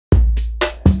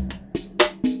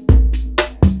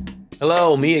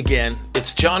Hello, me again.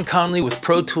 It's John Conley with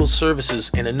Pro Tools Services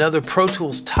and another Pro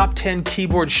Tools Top 10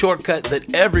 keyboard shortcut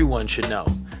that everyone should know.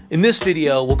 In this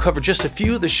video, we'll cover just a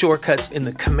few of the shortcuts in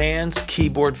the Commands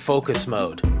keyboard focus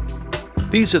mode.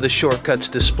 These are the shortcuts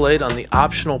displayed on the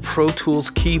optional Pro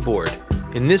Tools keyboard.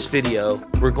 In this video,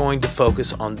 we're going to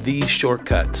focus on these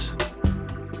shortcuts.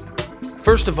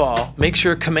 First of all, make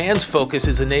sure Commands Focus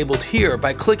is enabled here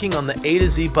by clicking on the A to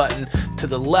Z button to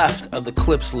the left of the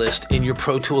clips list in your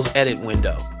Pro Tools Edit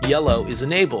window. Yellow is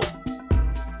enabled.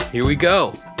 Here we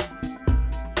go.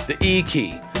 The E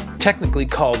key, technically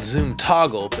called Zoom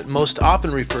Toggle, but most often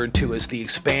referred to as the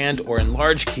Expand or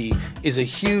Enlarge key, is a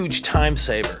huge time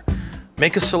saver.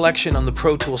 Make a selection on the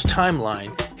Pro Tools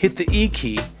timeline, hit the E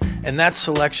key, and that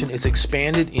selection is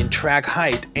expanded in track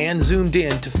height and zoomed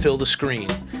in to fill the screen.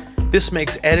 This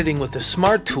makes editing with the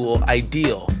Smart tool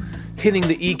ideal. Hitting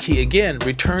the E key again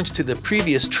returns to the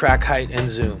previous track height and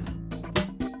zoom.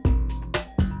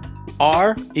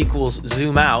 R equals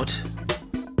zoom out.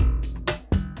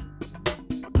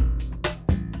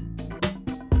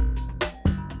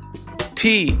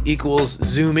 T equals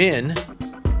zoom in.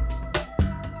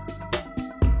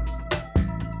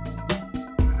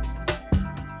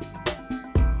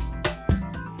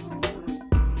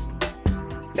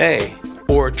 A,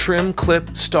 or trim clip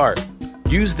start.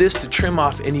 Use this to trim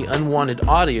off any unwanted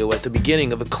audio at the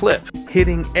beginning of a clip.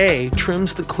 Hitting A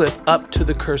trims the clip up to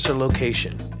the cursor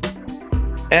location.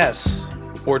 S,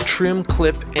 or trim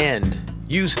clip end.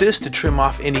 Use this to trim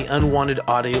off any unwanted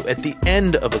audio at the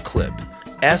end of a clip.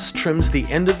 S trims the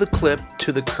end of the clip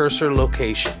to the cursor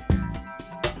location.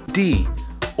 D,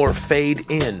 or fade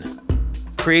in.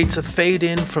 Creates a fade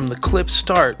in from the clip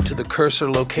start to the cursor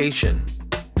location.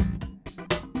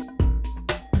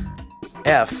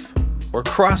 F, or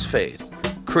crossfade,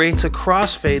 creates a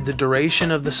crossfade the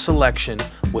duration of the selection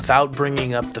without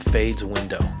bringing up the fades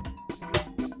window.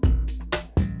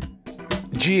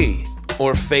 G,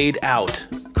 or fade out,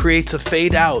 creates a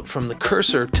fade out from the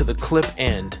cursor to the clip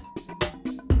end.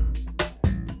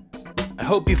 I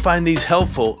hope you find these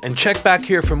helpful and check back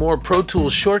here for more Pro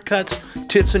Tools shortcuts,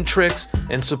 tips and tricks,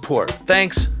 and support.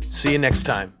 Thanks, see you next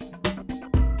time.